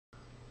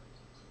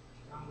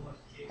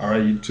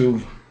Alright,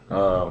 YouTube.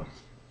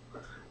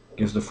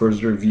 Guess the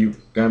first review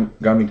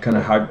got me kind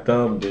of hyped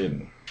up.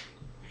 Then,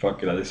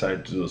 fuck it, I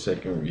decided to do a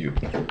second review.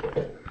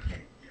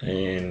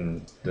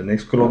 And the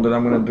next cologne that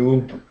I'm gonna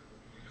do,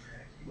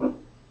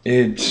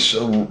 it's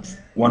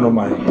one of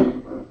my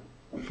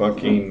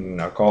fucking,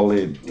 I call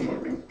it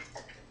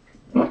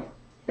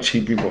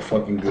cheapie but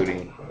fucking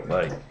goodie.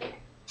 Like,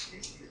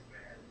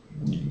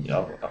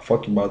 I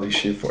fucking bought this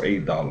shit for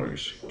 $8,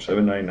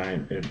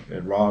 $7.99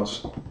 at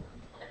Ross,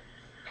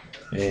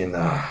 and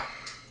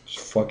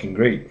it's fucking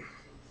great.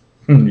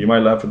 You might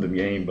laugh at the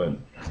game, but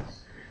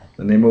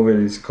the name of it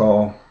is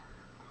called,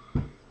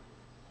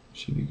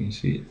 see if you can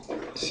see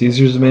it,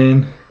 Caesar's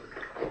Man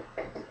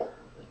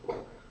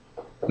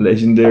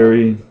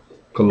Legendary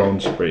Cologne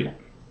Spray.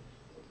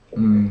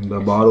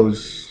 The bottle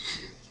is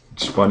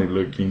it's funny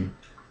looking.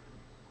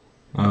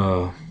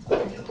 Uh,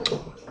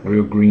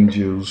 Real green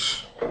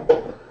juice.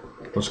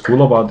 What's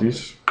cool about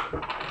this,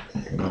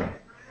 you know,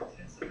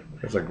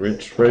 it's a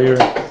great sprayer.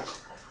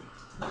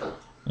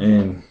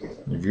 And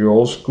if you're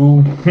old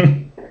school,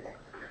 you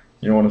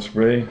don't want to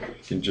spray, you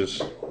can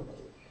just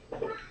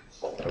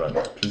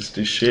piece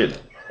this shit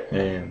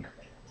and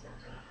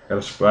got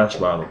a splash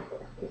bottle.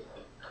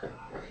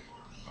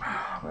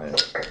 Man.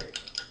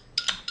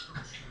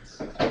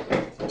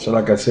 So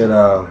like I said,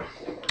 I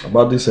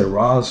bought this at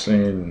Ross,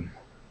 and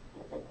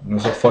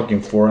it's a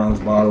fucking 4-ounce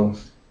bottle.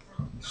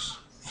 It's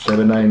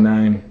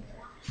 $7.99.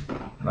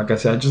 Like I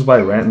said, I just buy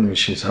random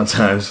shit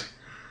sometimes.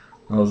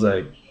 I was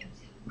like,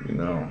 you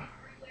know,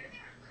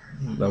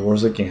 the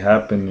worst that can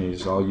happen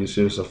is all you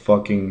see is a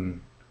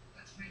fucking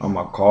on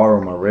my car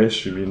or my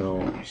restroom, you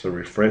know, it's a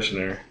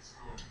refreshener.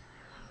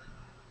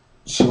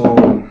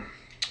 So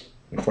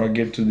before I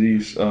get to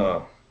these,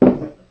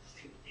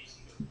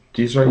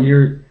 this right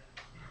here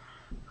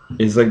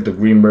is like the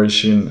green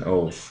version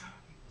of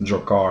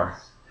Dracar,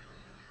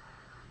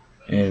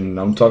 and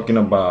I'm talking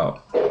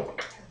about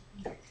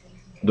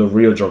the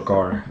real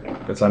Dracar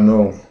because I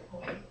know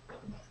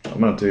I'm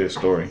gonna tell you a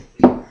story.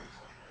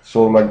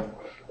 So like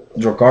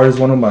Dracar is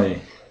one of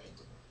my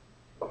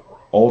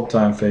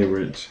all-time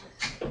favorites.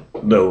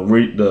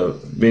 The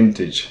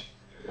vintage.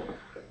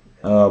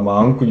 My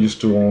uncle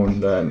used to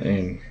own that,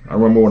 and I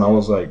remember when I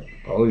was like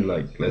probably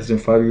like less than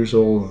 5 years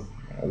old,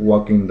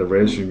 walking the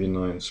restroom, you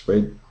know, and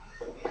sprayed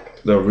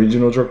the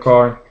original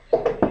Dracar,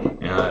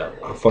 and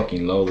I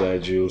fucking love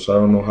that juice. I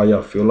don't know how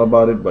y'all feel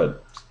about it,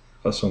 but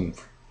that's some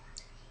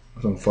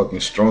fucking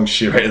strong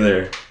shit right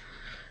there.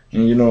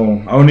 And you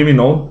know, I don't even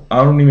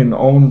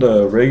own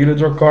the regular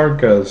Dracar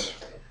because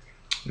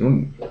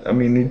I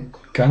mean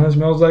it kind of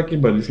smells like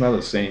it, but it's not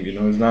the same. You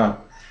know, it's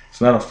not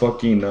a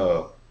fucking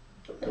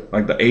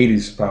like the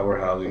 '80s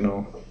powerhouse. You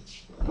know,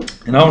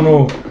 and I don't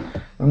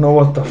know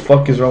what the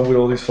fuck is wrong with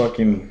all these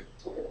fucking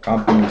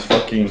companies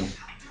fucking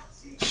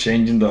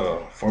changing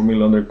the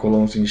formula on their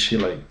colognes and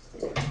shit.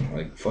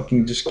 Like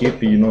fucking just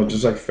keep it. You know,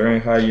 just like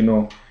Fahrenheit. You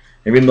know,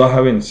 even though I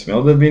haven't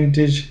smelled the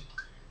vintage,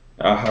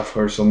 I have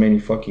heard so many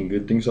fucking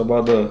good things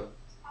about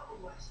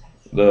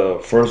the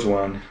first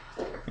one,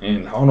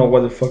 and I don't know why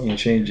they fucking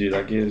changed it.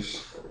 I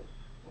guess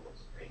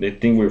they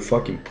think we're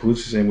fucking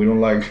pussies and we don't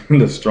like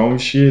the strong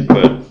shit.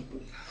 But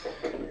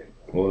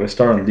well, let's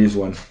start on this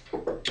one.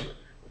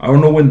 I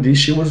don't know when this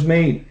shit was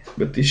made,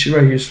 but this shit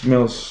right here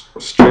smells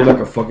straight like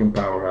a fucking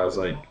powerhouse.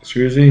 Like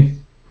seriously,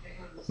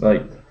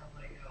 like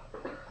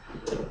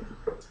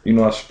you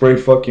know, I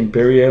sprayed fucking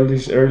Perry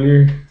Ellis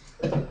earlier,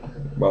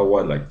 about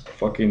what, like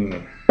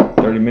fucking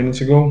 30 minutes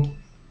ago,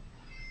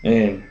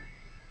 and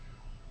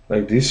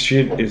like this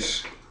shit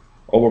is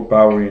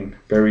overpowering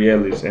Perry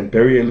Ellis, and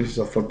Perry Ellis is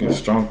a fucking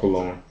strong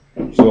cologne.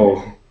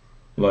 So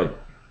like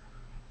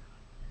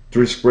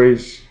 3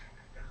 sprays,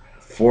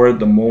 4 at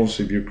the most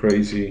if you're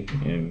crazy,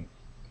 and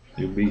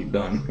you'll be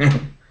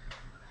done.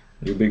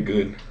 You'll be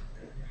good.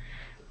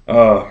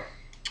 Uh,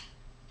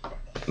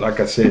 like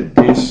I said,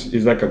 this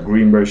is like a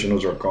green version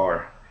of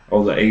Dracar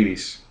of the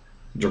 '80s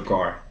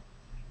Dracar.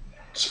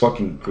 It's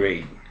fucking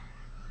great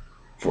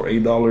for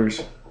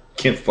 $8.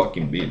 Can't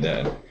fucking beat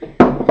that.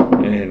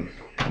 And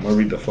I'm gonna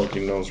read the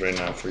fucking notes right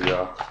now for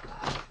y'all.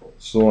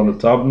 So on the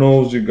top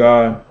nose you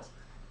got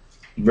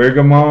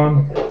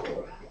bergamot,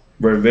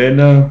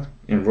 verbena,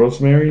 and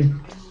rosemary.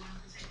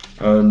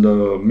 On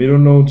the middle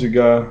notes you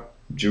got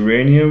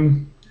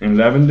geranium and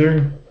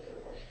lavender.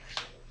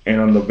 And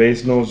on the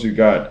base notes you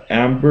got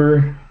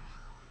amber,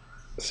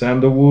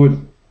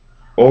 sandalwood,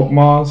 oak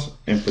moss,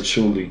 and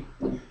patchouli.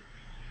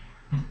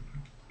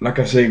 Like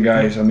I said,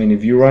 guys, I mean,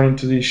 if you run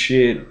into this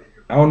shit,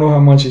 I don't know how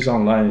much it's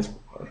online.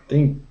 I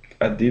think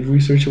I did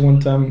research it one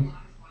time,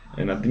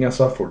 and I think I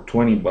saw it for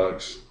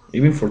 $20.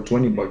 Even for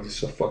 $20,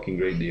 it's a fucking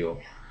great deal.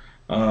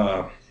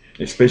 Uh,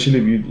 Especially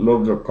if you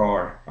love the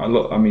car.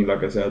 I mean,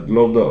 like I said, I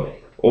love the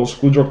old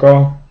school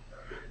Dracar.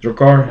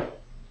 Dracar.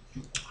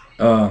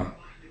 Uh,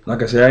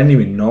 like I said, I didn't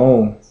even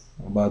know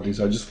about this.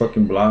 I just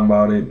fucking blind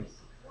about it.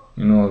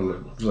 You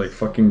know, it's like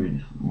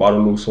fucking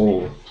bottle looks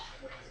so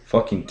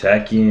fucking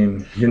tacky,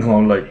 and you know,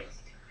 like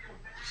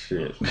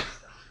shit.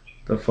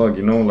 The fuck,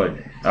 you know,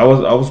 like I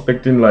was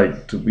expecting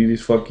like to be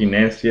this fucking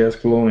nasty ass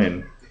cologne,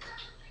 and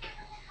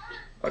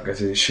Like I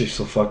said, this shit's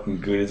so fucking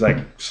good. It's like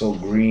so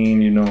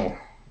green, you know.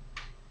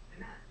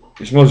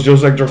 It smells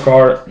just like your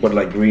car, but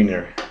like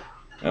greener.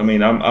 I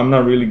mean, I'm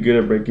not really good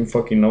at breaking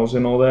fucking nose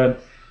and all that.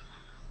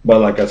 But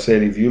like I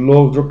said, if you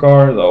love your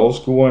car, the old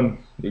school one,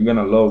 you're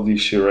gonna love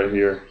this shit right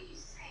here.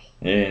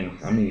 And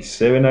I mean,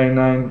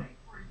 7.99.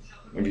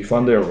 If you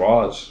find it at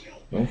Ross,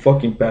 don't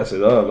fucking pass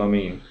it up. I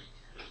mean,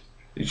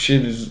 this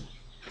shit is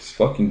it's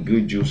fucking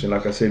good juice. And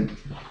like I said,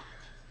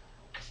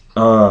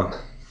 uh,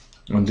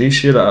 on this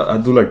shit, I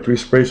do like 3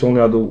 sprays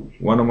only. I do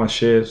one on my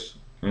chest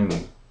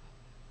and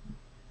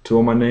two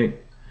on my neck.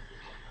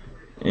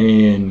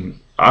 And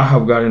I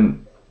have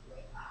gotten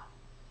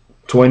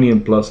 20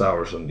 and plus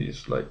hours on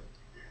this, like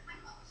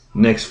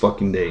next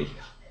fucking day.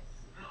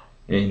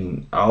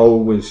 And I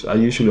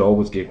usually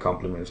always get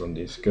compliments on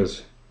this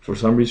because for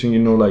some reason, you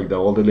know, like the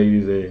older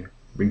ladies, they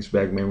brings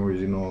back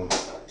memories. You know,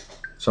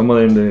 some of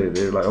them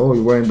they're like, oh,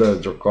 you're wearing the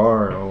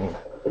Dracar, oh,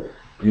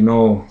 you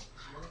know,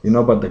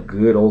 about the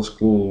good old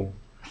school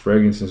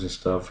fragrances and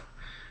stuff.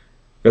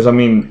 Because I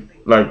mean,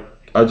 like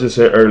I just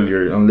said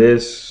earlier,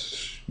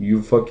 unless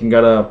you fucking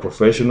got a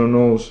professional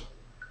nose,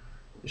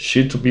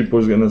 shit to people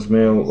is gonna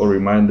smell or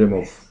remind them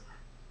of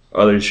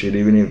other shit,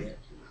 even if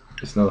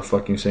it's not a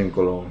fucking same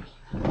cologne.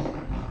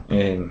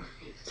 And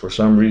for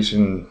some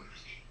reason,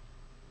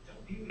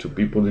 to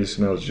people, this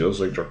smells just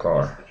like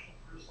Dracar.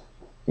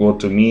 Well,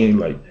 to me,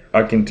 like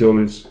I can tell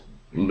it's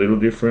a little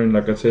different,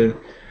 like I said,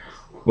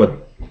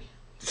 but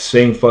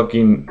same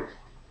fucking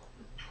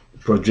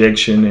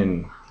projection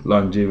and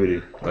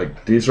longevity.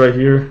 Like this right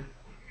here,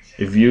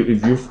 if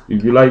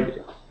you like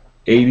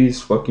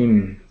 80s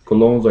fucking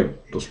colognes,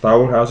 like those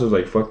powerhouses,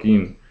 like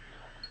fucking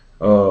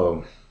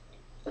uh,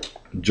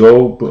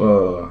 Job.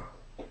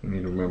 I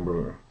need to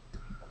remember.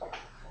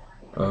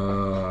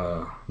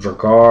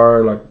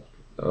 Dracar, like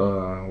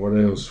what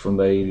else from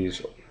the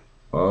 80s?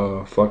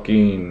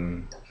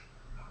 Fucking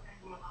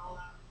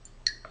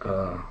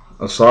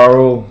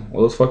Asaro,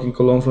 all those fucking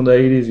colognes from the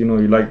 80s. You know,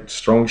 you like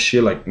strong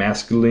shit, like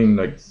masculine.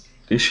 Like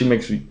this shit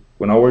makes me.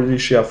 When I wear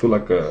this shit, I feel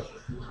like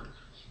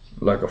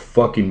a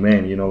fucking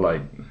man. You know,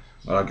 like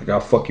I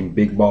got fucking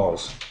big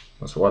balls.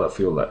 That's what I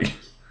feel like.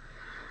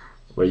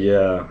 But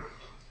yeah,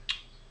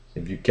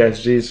 if you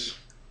catch this,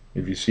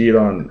 if you see it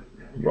on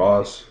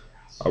Ross,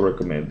 I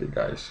recommend it,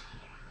 guys.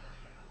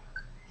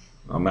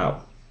 I'm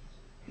out.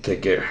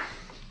 Take care.